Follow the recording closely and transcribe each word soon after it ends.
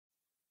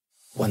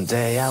One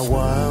day I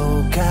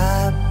woke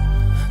up,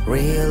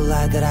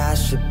 realized that I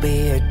should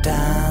be a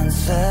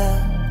dancer.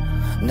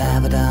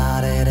 Never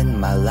done it in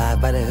my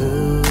life, but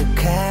who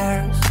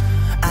cares?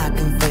 I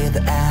can feel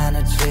the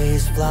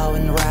energies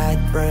flowing right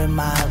through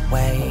my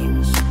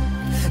veins.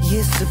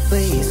 Used to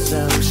be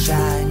so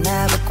shy,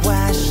 never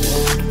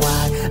questioned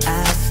why.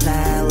 As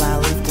snail, I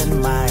lived in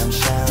my own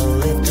shell,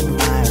 lived in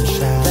my own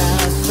shell. Then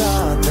I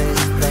saw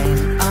this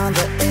thing on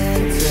the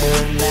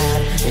internet.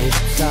 It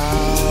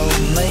told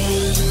me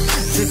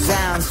to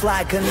dance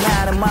like an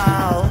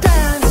animal.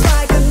 Dance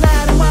like an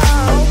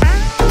animal.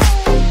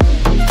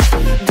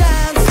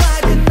 Dance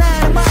like an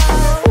animal.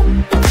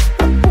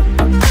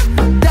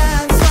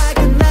 Dance like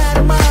an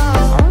animal.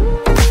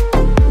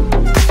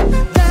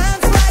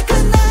 Dance like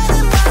an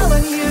animal,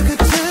 and you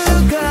good to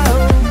go.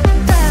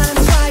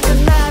 Dance like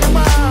an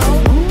animal.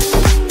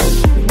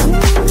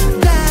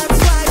 Dance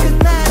like an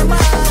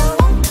animal.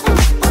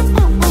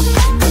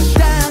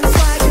 Dance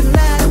like an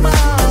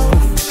animal.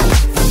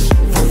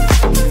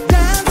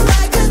 Dance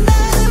like an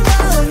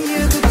animal, and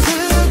you good to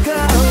go.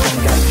 I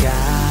think I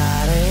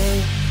got it.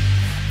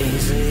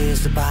 Easy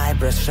as the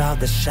brush of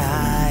the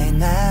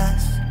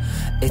shyness.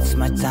 It's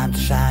my time to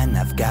shine,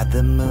 I've got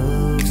the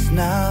moves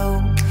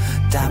now.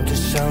 Time to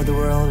show the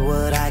world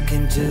what I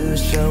can do,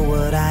 show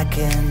what I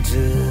can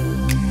do.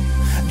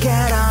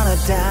 Get on a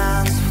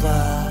dance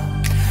floor,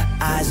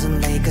 eyes on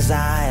me cause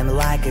I am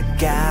like a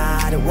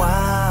god,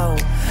 wow.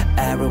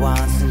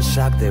 Everyone's in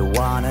shock, they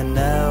wanna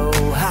know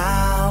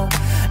how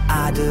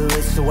I do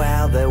it so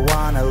well, they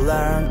wanna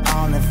learn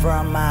only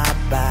from my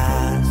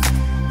past.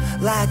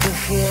 Like a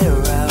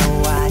hero,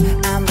 I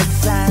am the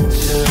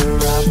center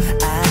of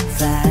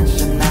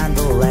attention, and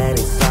the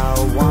ladies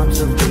all want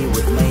to be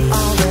with me.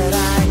 All that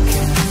I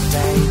can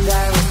say,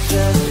 there is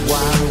just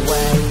one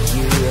way.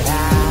 You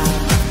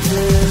have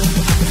to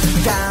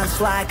dance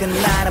like an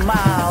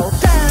animal.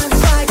 Dance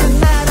like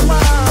an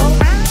animal.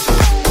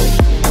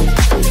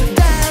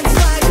 Dance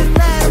like an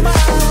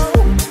animal.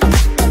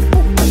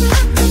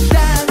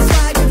 Dance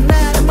like an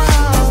animal.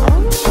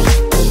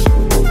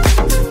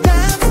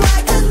 Dance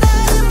like an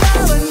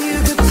animal, and you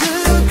good to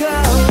go.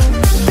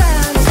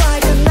 Dance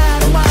like an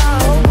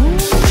animal.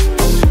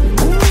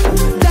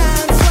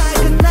 Dance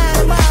like an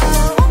animal.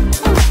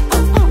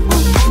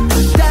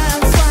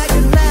 Dance like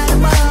an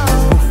animal.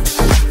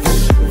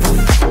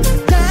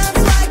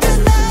 Dance like an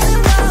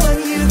animal,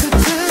 and you good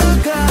to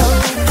go.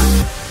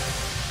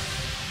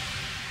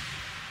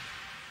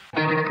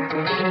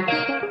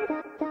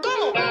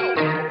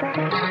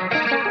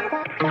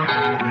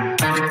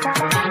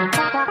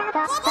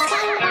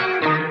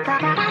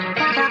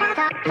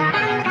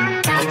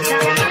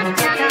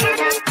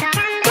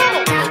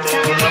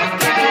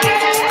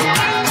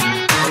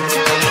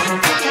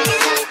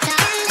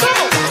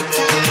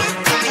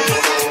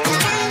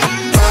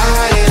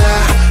 Baila,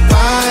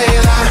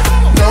 baila,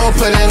 no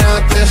putting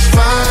out this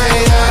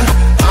fire.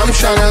 I'm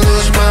tryna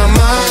lose my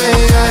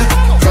mind, yeah.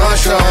 Go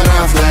short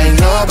off like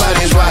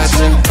nobody's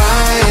watching.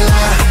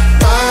 Baila,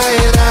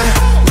 baila,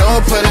 no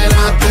putting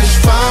out this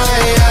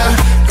fire.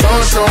 Go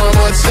show 'em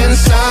what's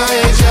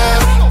inside, yeah.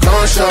 Go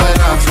show it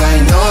off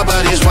like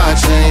nobody's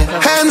watching.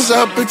 Hands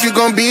up if you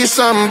gon' be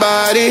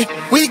somebody.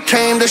 We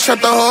came to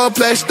shut the whole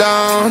place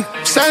down.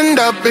 Stand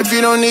up if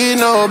you don't need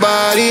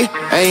nobody,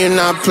 and you're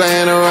not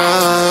playing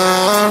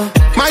around.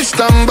 Might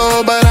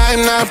stumble, but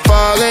I'm not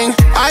falling.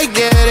 I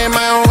get in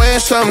my own way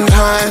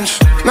sometimes.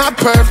 Not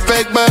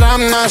perfect, but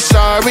I'm not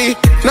sorry.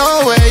 No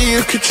way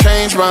you could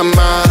change my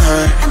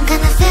mind. I'm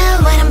gonna feel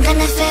what I'm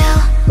gonna feel.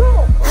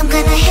 I'm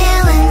gonna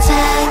heal in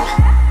time.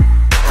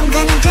 I'm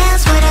gonna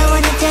dance what I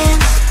wanna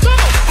dance.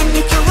 And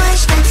if you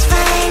watch, that's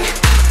fine.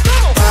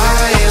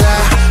 Baila,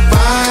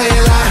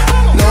 baila,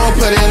 no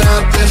putting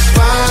out this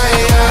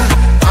fire.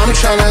 I'm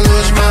tryna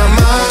lose my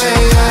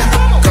mind, yeah.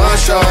 Go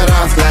show it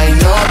off like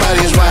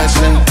nobody's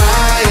watching.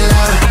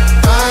 Baila,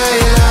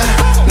 baila,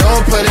 no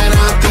putting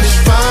out this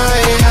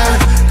fire.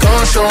 Go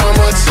show 'em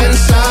what's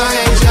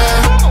inside, yeah.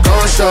 Go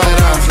show it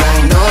off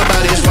like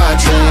nobody's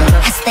watching.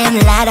 I stay on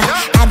the ladder.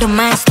 I don't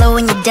mind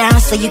slowing you down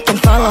so you can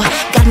follow.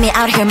 Got me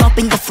out here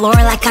mopping the floor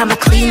like I'm a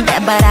clean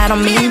that, but I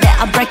don't mean that.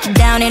 I'll break you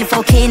down in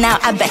 4K now.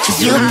 I bet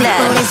you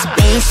that is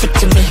basic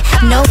to me.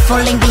 No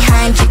falling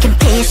behind, you can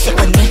pace it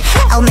with me.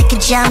 I'll make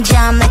it jump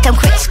like I'm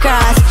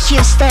crisscross.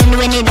 Houston,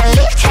 we need a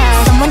lift.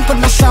 Someone put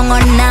my song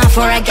on now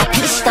before I get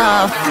pissed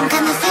off. I'm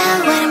gonna feel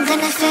what I'm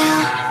gonna feel.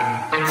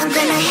 I'm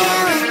gonna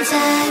heal in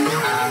time.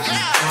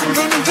 I'm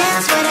gonna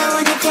dance what I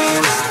wanna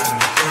dance.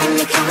 And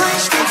you can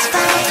watch, that's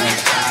fine.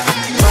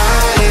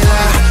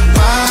 Baila,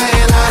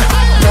 baila,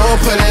 no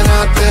putting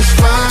out this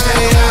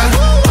fire.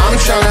 I'm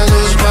tryna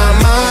lose my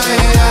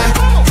mind, yeah.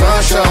 Go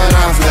show it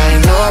off like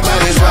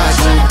nobody's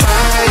watching.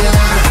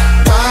 Baila,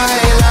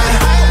 baila,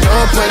 no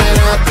putting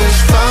out this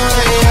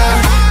fire.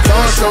 Go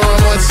show 'em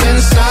what's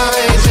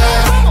inside,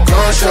 yeah.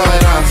 Go show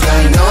it off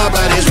like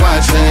nobody's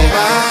watching.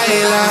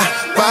 Baila,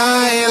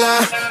 baila,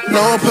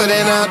 no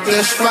putting out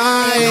this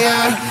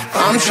fire.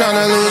 I'm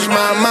tryna lose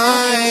my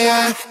mind,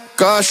 yeah.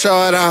 Go show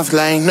it off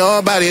like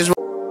nobody's watching.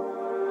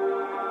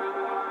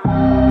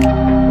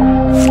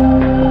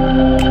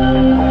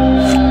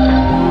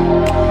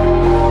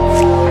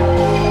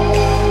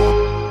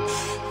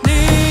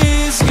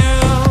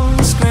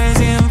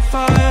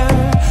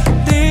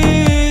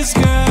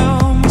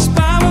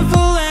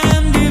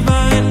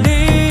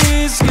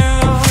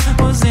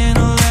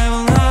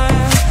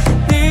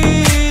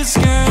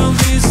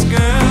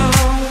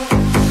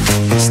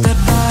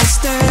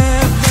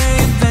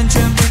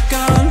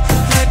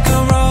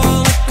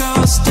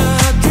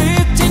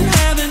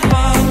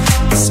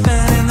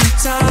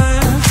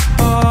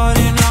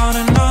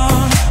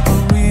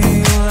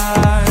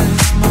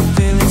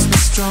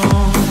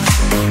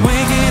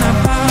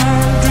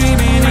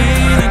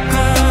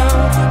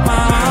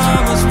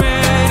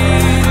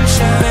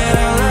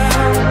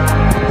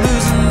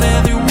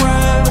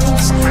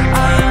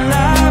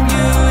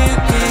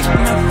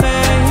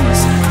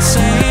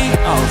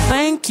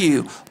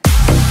 you.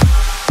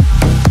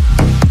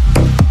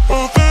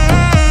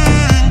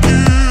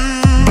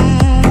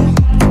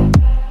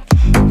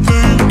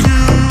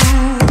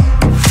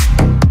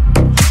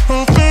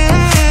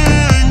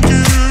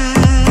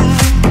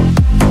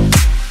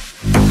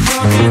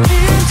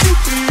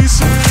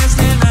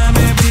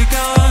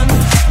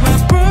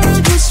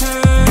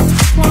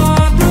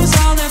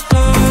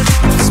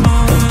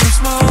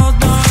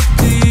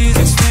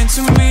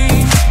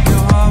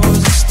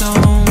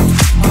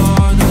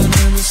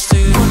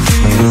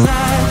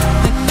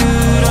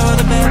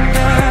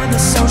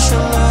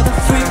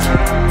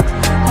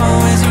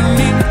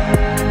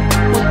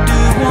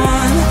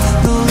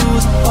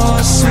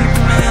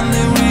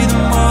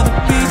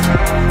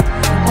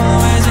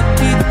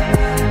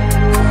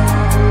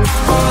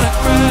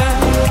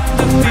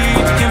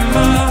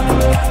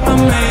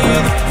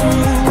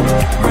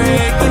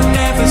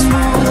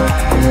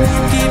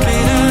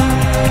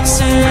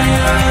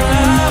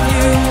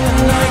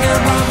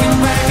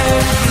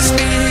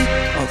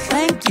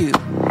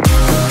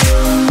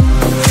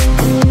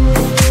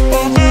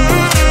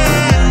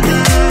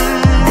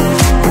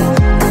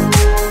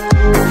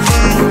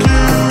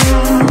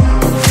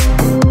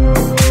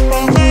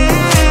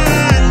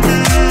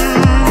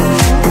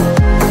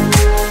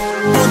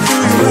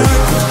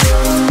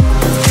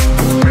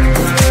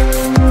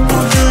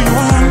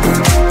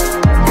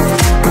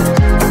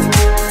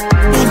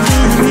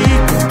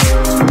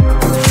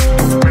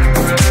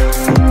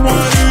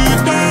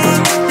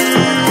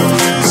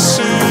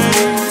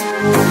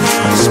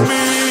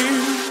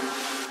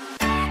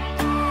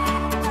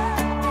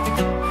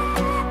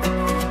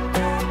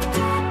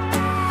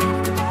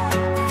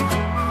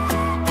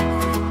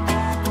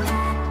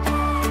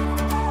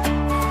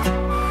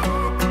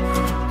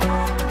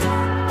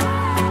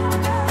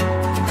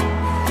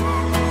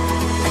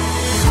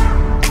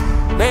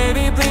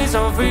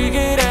 Don't freak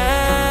it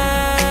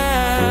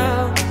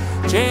out.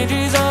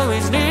 Changes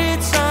always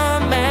need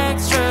some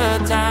extra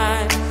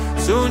time.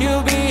 Soon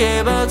you'll be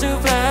able to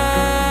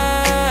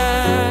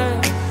fly.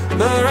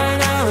 But right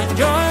now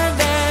enjoy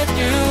that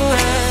you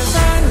have.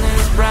 Sun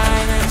is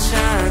bright and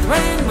shine.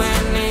 Rain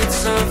when it's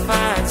so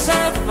fine.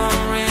 Cell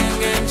phone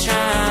ring and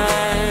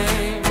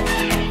chime.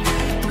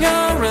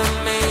 Your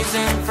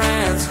amazing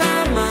friends,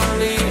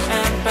 family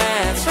and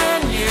pets.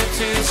 When you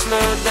to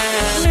slow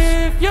down,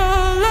 live your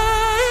life.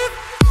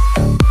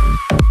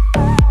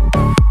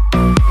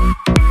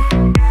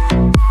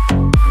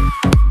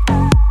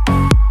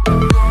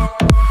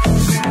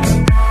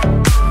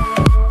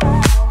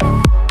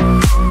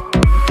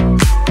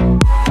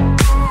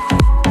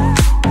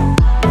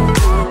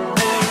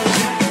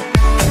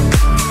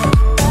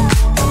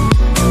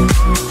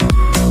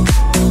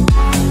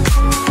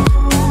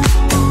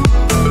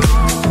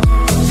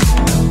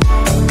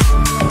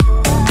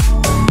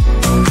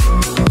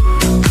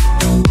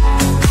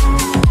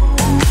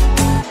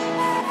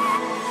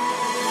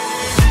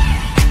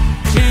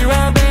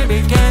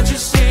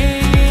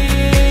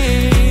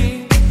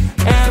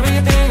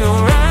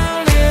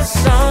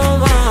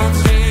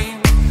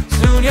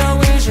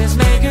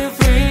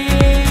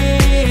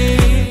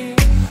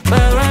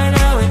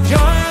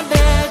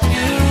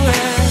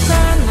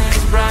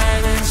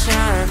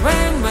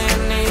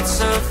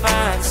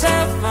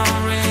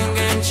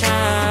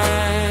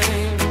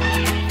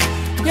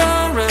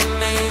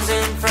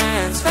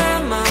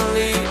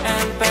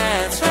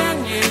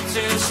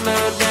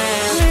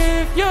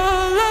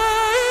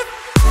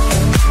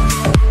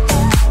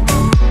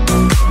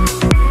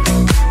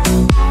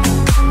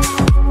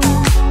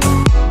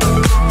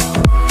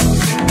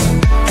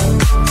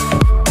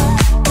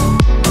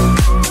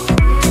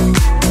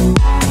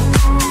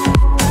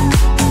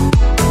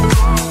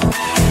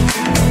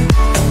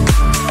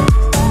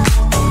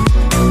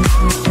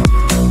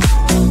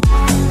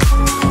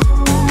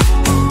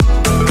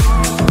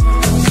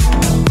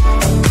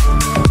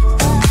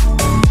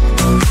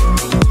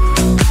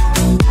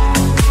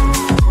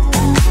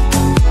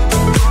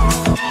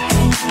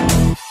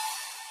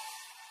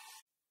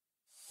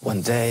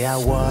 One day I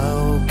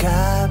woke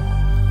up,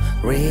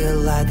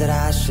 realized that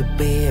I should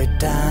be a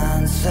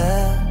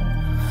dancer.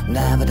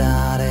 Never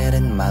done it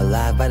in my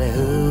life, but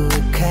who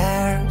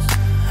cares?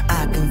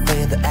 I can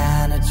feel the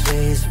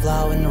energies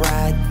flowing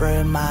right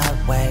through my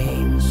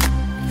veins.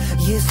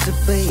 Used to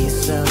be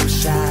so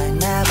shy,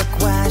 never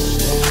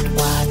questioned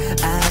why.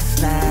 As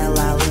snail,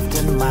 I lived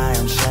in my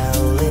own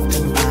shell, lived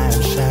in my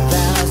own shell.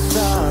 Then I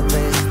saw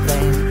this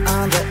thing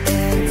on the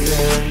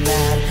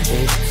internet.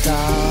 It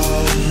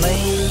told me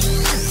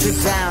to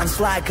dance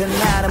like an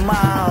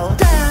animal.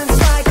 Dance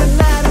like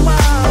an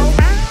animal.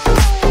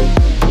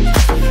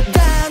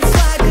 Dance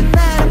like an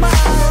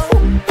animal.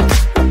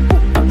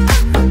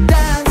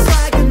 Dance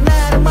like an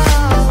animal.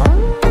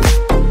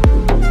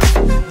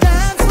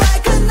 Dance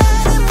like an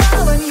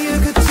animal when you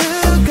good to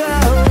go.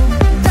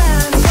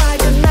 Dance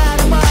like an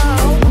animal.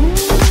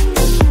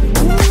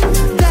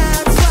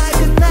 Dance like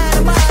an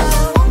animal.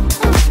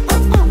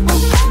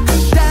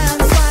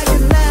 Dance like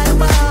an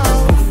animal.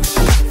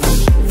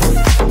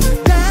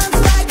 Dance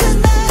like an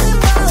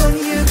animal when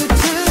you good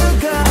to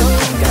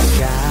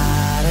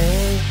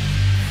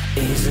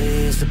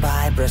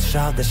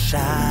of the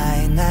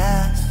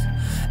shyness.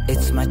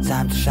 It's my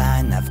time to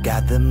shine, I've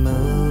got the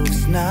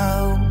moves,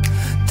 no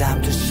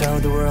time to show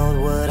the world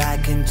what I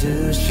can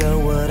do, show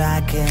what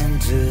I can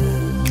do.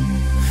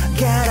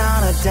 Get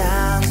on a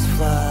dance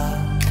floor,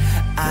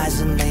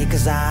 eyes on me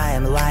cause I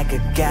am like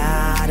a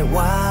god,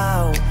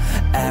 wow.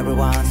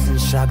 Everyone's in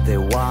shock, they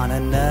wanna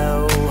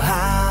know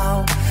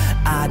how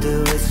I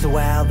do it so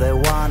well, they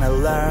wanna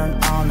learn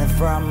only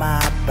from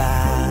my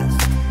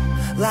past.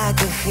 Like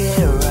a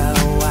hero,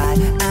 I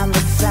am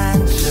the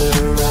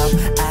center of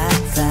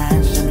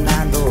attention,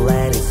 and the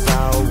ladies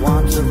all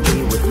want to be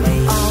with me.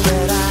 All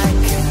that I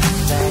can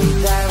say,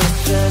 there is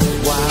just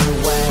one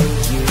way.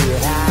 You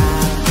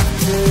have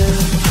to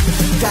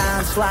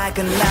dance like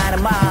an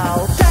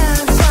animal,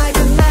 dance like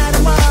an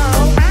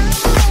animal,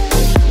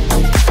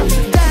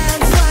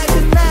 dance like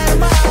an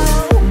animal,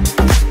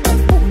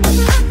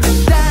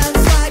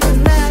 dance like an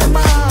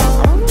animal,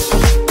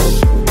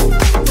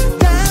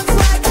 dance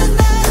like an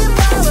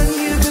animal, and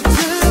you good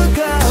to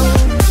go.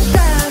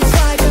 Dance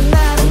like an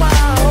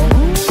animal,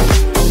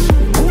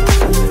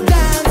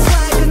 dance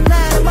like an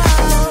animal,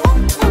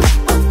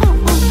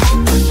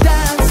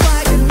 dance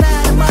like an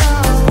animal,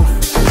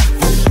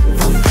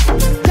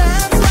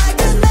 dance like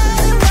an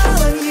animal,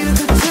 and you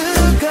good to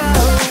go.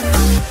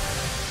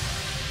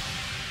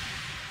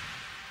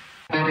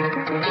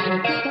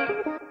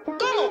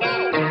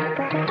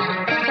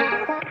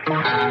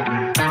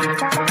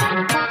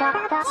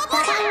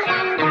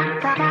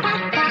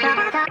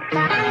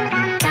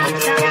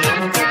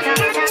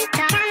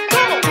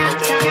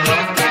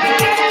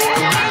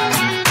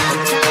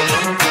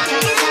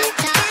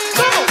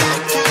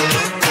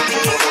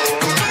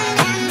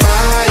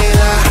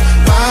 Baila,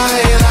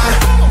 baila,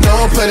 no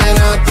putting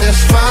out this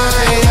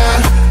fire.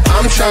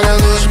 I'm tryna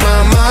lose my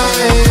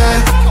mind, yeah.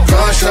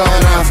 Go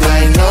short off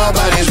like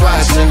nobody's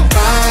watching.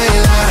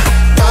 Baila,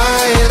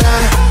 baila,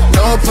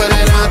 no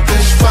putting out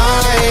this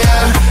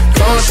fire.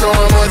 Go show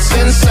 'em what's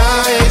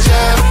inside,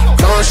 yeah.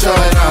 Go show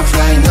it off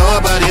like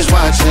nobody's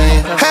watching.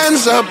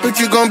 Hands up if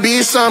you gon'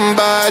 be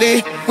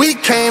somebody. We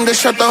came to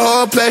shut the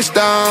whole place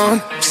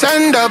down.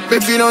 Stand up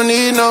if you don't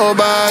need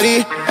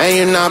nobody and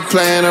you're not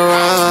playing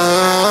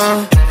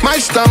around.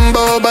 Might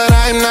stumble, but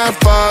I'm not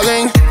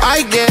falling.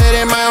 I get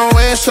in my own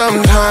way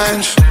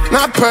sometimes.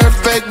 Not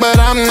perfect, but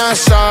I'm not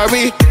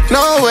sorry.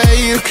 No way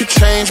you could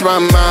change my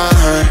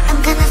mind.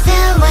 I'm gonna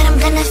feel what I'm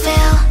gonna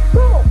feel.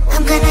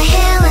 I'm gonna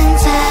heal in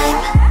time.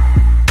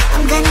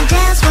 I'm gonna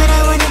dance what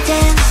I wanna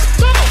dance,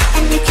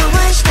 and you can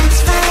watch, that's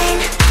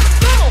fine.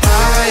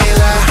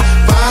 Baila,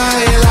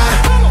 baila,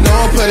 no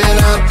putting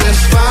out this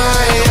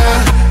fire.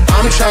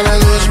 I'm tryna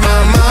lose my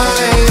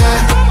mind, yeah.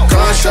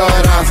 Go show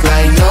it off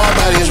like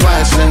nobody's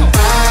watching.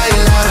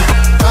 Baila,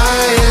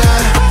 baila,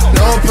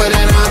 no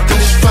putting out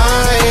this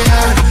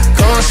fire.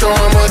 Go show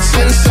 'em what's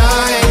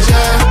inside,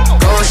 yeah.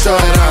 Go show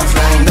it off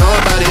like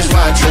nobody's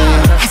watching.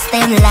 I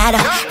stay on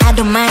ladder, I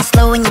don't mind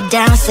slowing you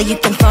down so you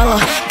can follow.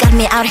 Got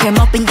me out here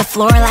mopping the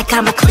floor like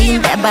I'm a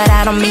clean that, but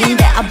I don't mean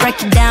that. I'll break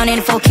it down in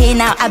 4K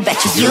now, I bet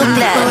you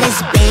glad. But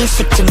it's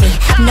basic to me,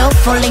 no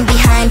falling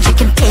behind, you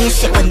can pace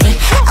it with me.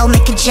 I'll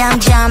make a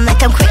jam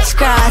like I'm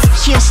crisscross.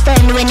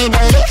 Houston, we need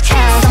a lift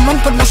house. Someone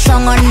put my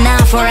song on now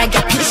before I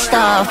get pissed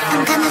off.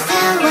 I'm gonna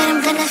feel what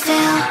I'm gonna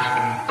feel.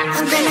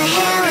 I'm gonna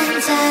heal in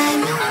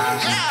time.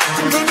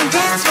 I'm gonna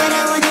dance what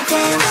I wanna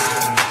dance,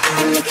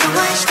 and you can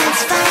watch,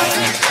 that's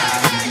fine.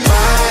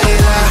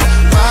 Baila,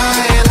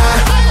 baila,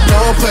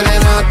 no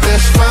putting out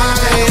this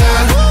fire.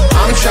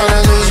 I'm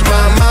tryna lose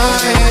my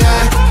mind,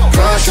 yeah.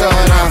 Go show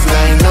it off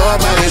like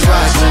nobody's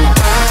watching.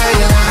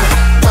 Baila,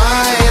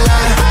 baila,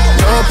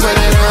 no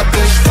putting out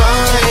this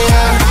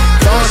fire.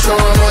 Go show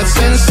 'em what's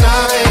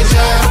inside,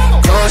 yeah.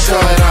 Go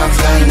show it off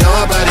like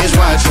nobody's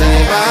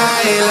watching.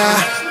 Baila,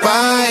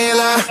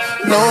 baila,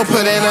 no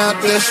putting out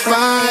this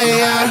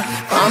fire.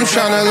 I'm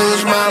tryna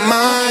lose my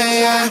mind,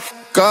 yeah.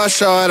 Go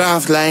show it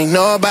off like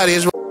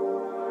nobody's watching.